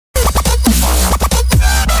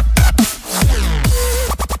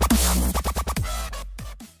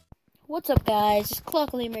What's up, guys? It's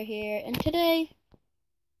Clock Lemur here, and today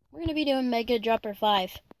we're gonna be doing Mega Dropper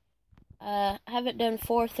 5. I haven't done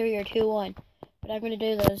 4, 3, or 2, 1, but I'm gonna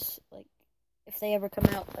do those like if they ever come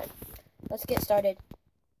out. But let's get started.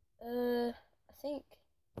 I think.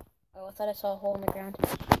 Oh, I thought I saw a hole in the ground.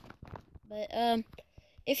 But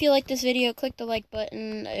if you like this video, click the like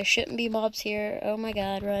button. There shouldn't be mobs here. Oh my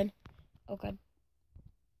God, run! Oh God.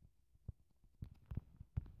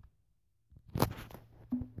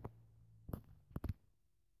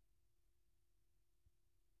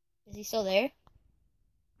 Is he still there?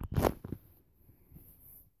 Come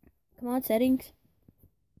on, settings.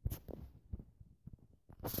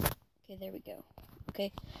 Okay, there we go.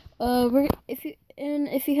 Okay. If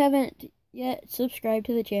you haven't yet, subscribe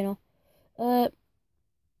to the channel. The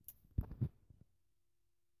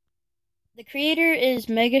creator is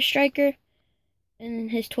Mega Striker,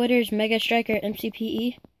 and his Twitter is Mega Striker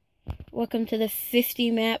MCPE. Welcome to the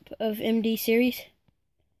 50 map of MD series.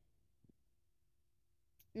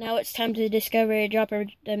 Now it's time to discover a dropper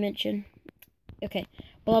dimension. Okay,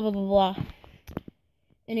 blah blah blah blah.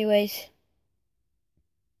 Anyways,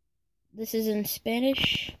 this is in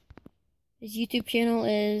Spanish. His YouTube channel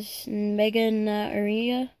is Mega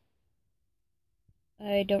Aria.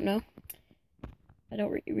 I don't know. I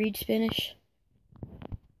don't read Spanish.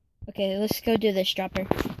 Okay, let's go do this dropper.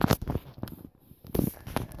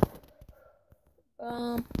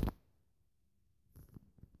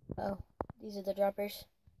 Oh, these are the droppers.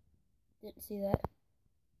 Didn't see that.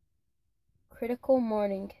 Critical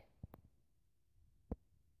morning.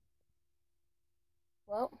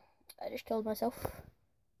 Well, I just killed myself.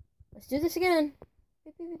 Let's do this again.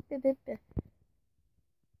 Beep, beep, beep, beep, beep.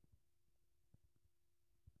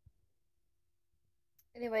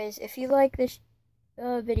 Anyways, if you like this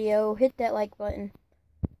video, hit that like button.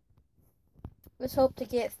 Let's hope to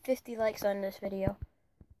get 50 likes on this video.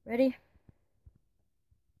 Ready?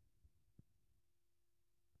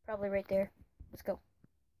 Probably right there. Let's go.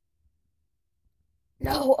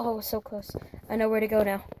 No! Oh, so close. I know where to go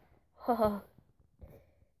now.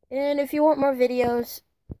 And if you want more videos,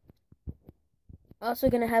 also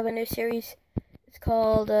gonna have a new series. It's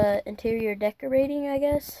called Interior Decorating, I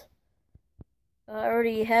guess. I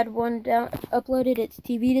already had one uploaded. It's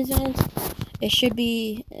TV designs. It should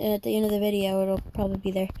be at the end of the video. It'll probably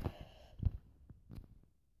be there.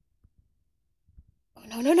 Oh,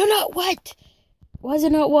 no, no, no, no! What? Why is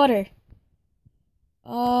it not water?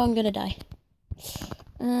 Oh, I'm gonna die.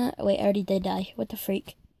 Wait, I already did die. What the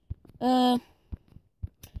freak?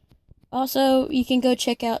 Also, you can go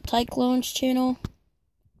check out Tyclone's channel.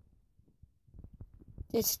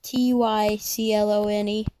 It's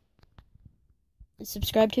Tyclone. And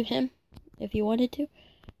subscribe to him if you wanted to.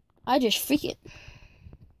 I just freak it.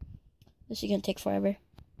 This is gonna take forever.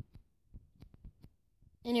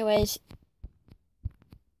 Anyways,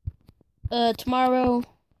 tomorrow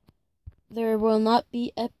there will not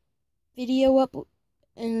be a video up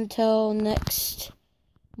until next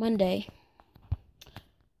Monday.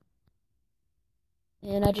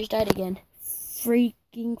 And I just died again.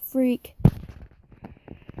 Freaking freak.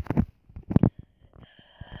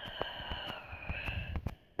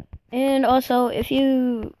 And also, if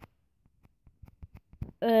you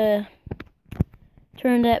turn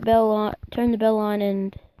the bell on,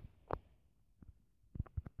 and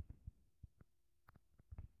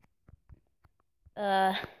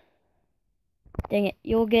dang it,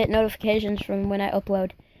 you'll get notifications from when I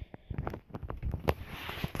upload.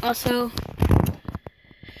 Also,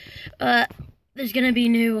 there's gonna be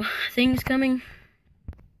new things coming,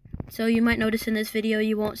 so you might notice in this video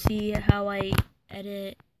you won't see how I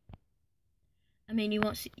edit. I mean, you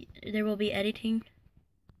won't see, there will be editing.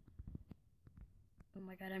 Oh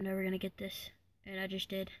my God, I'm never gonna get this, and I just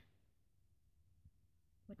did.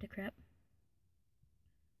 What the crap?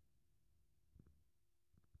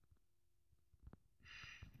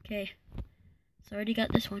 Okay, so I already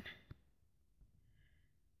got this one.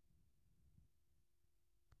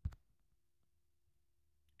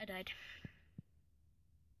 I died.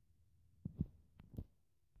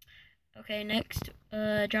 Okay, next,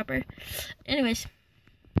 dropper. Anyways,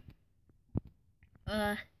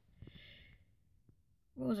 what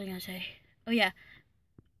was I gonna say? Oh yeah.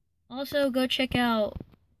 Also, go check out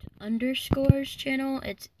Underscore's channel.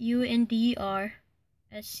 It's UNDRSCORE,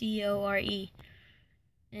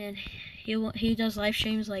 and he does live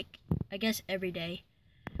streams like I guess every day,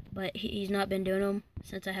 but he's not been doing them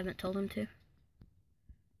since I haven't told him to.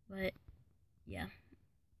 But yeah,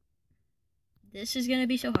 this is gonna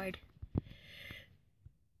be so hard.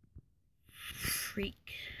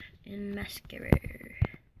 Freak and mascara.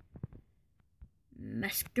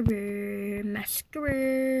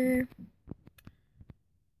 Mascara.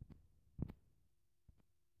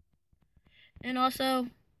 And also,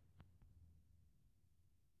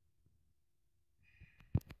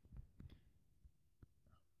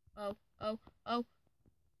 oh,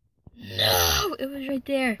 no, it was right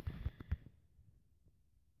there.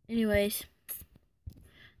 Anyways,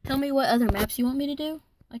 tell me what other maps you want me to do.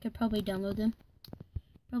 I could probably download them.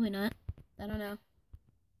 Probably not. I don't know.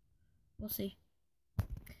 We'll see.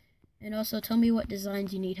 And also tell me what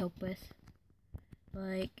designs you need help with.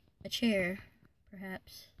 Like a chair,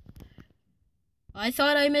 perhaps. I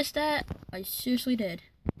thought I missed that. I seriously did.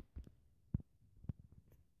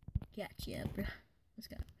 Gotcha, bro. Let's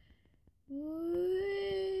go.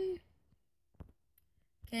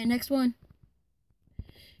 Okay, next one.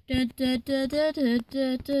 These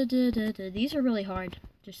are really hard,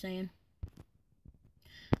 just saying.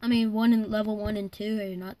 I mean, level 1 and 2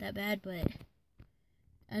 are not that bad, but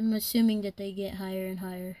I'm assuming that they get higher and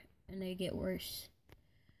higher, and they get worse.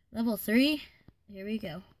 Level 3, here we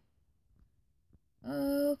go.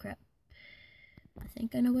 Oh, crap. I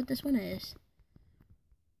think I know what this one is.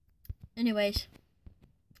 Anyways,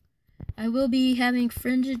 I will be having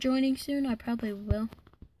friends joining soon. I probably will.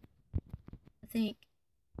 I think.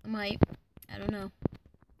 I might. I don't know.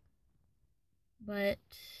 But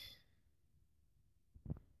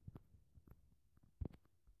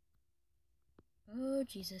oh,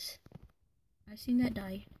 Jesus. I've seen that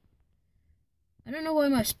die. I don't know why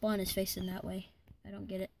my spawn is facing that way. I don't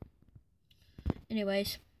get it.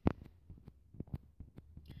 Anyways.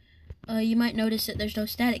 You might notice that there's no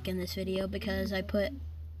static in this video because I put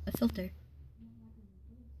a filter.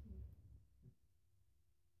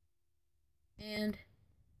 And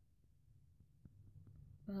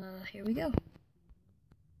here we go.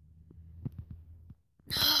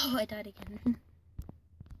 Oh, I died again.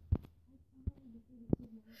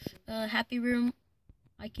 Happy room.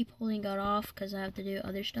 I keep holding it off because I have to do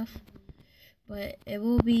other stuff. But it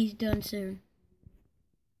will be done soon.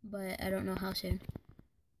 But I don't know how soon.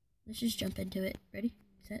 Let's just jump into it. Ready?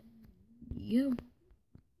 Set. Go.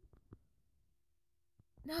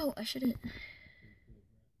 No, I shouldn't.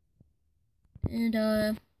 And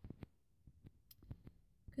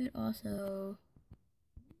could also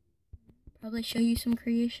probably show you some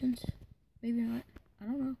creations. Maybe not. I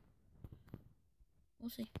don't know. We'll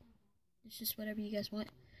see. It's just whatever you guys want.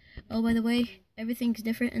 Oh, by the way, everything's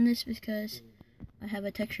different in this because I have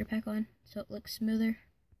a texture pack on, so it looks smoother.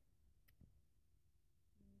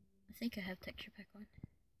 I think I have texture pack on.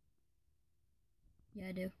 Yeah,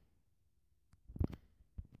 I do.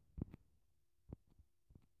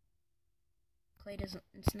 Clay doesn't,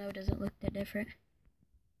 and snow doesn't look that different.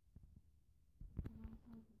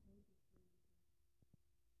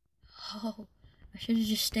 Oh, I should have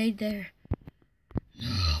just stayed there.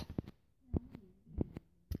 No.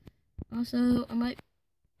 Also, I might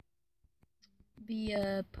be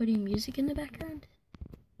putting music in the background.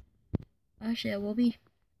 Actually, I will be.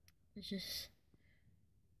 It's just,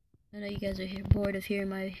 I know you guys are bored of hearing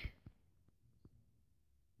my.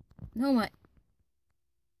 No, my.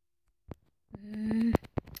 I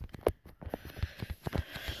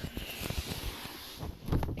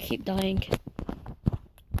keep dying.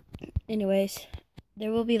 Anyways,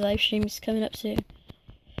 there will be live streams coming up soon.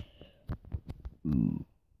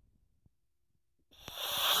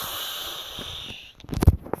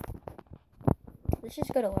 Let's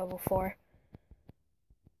just go to level 4.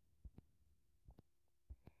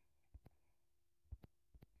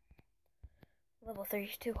 Level 3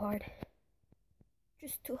 is too hard.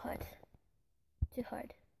 Just too hard. Too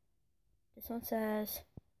hard. This one says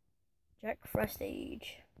Jack Frost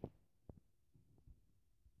Age.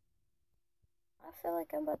 I feel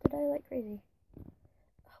like I'm about to die like crazy.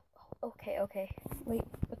 Oh, okay. Wait,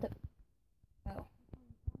 what the? Oh.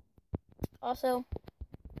 Also,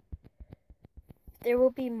 there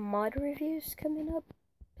will be mod reviews coming up.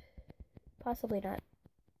 Possibly not.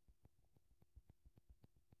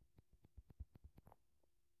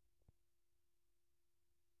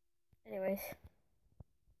 Anyways.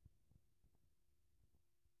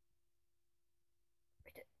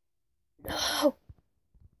 No! So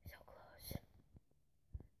close.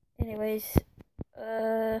 Anyways,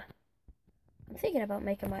 I'm thinking about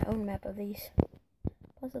making my own map of these.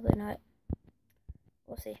 Possibly not.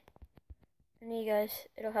 We'll see. And you guys,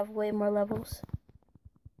 it'll have way more levels.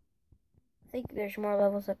 I think there's more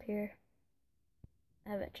levels up here.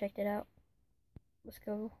 I haven't checked it out. Let's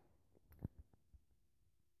go.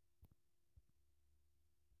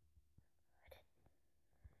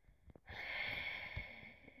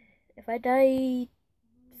 If I die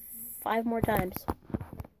 5 more times,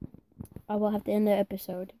 I will have to end the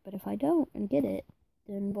episode. But if I don't and get it,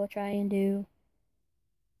 then we'll try and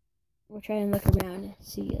look around and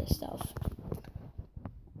see stuff.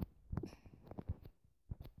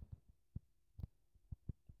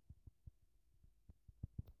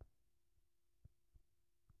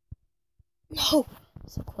 No!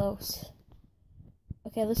 So close.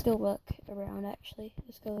 Okay, let's go look around, actually.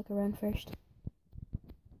 Let's go look around first.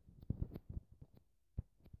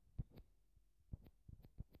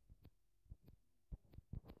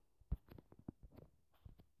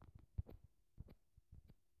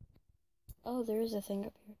 Oh, there is a thing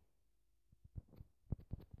up here.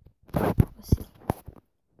 Let's see.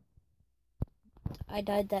 I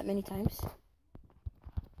died that many times.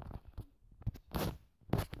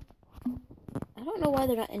 I don't know why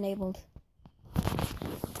they're not enabled.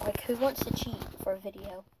 Like, who wants to cheat for a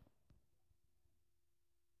video?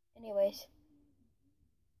 Anyways.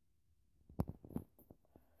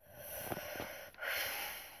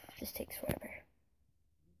 This takes forever.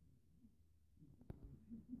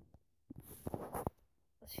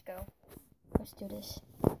 Let's go. Let's do this.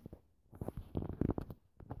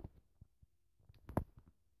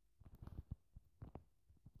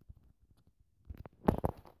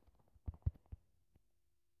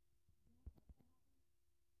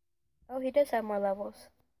 Oh, he does have more levels.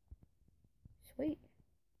 Sweet.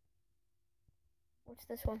 What's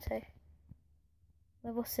this one say?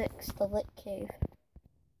 Level 6, the lit cave.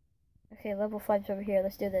 Okay, level 5's over here.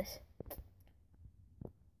 Let's do this.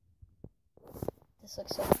 This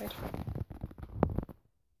looks so pretty.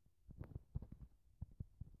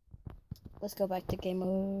 Let's go back to game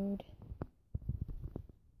mode.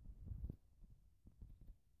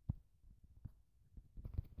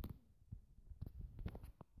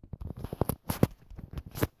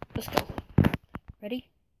 Let's go. Ready?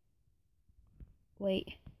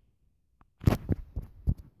 Wait.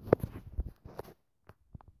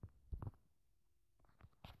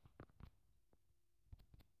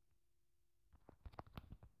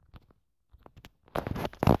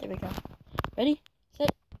 There we go. Ready? Set.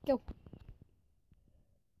 Go.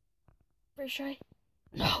 First try.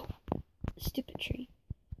 No. Stupid tree.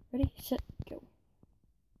 Ready? Set. Go.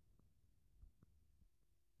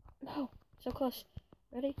 No. So close.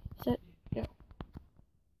 Ready? Set. Go.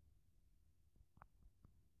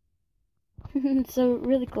 So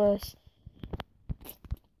really close.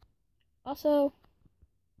 Also,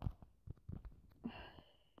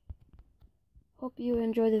 hope you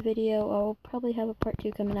enjoy the video. I'll probably have a part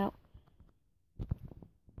 2 coming out.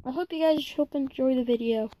 I hope you guys enjoy the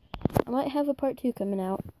video. I might have a part 2 coming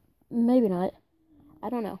out. Maybe not. I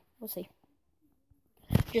don't know. We'll see.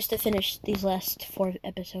 Just to finish these last 4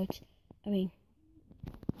 episodes. I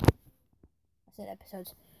said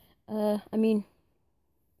episodes.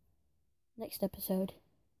 Next episode.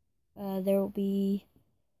 There will be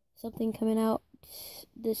something coming out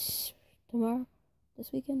this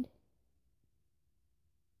weekend.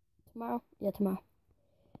 Tomorrow? Yeah, tomorrow.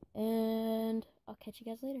 And I'll catch you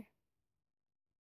guys later.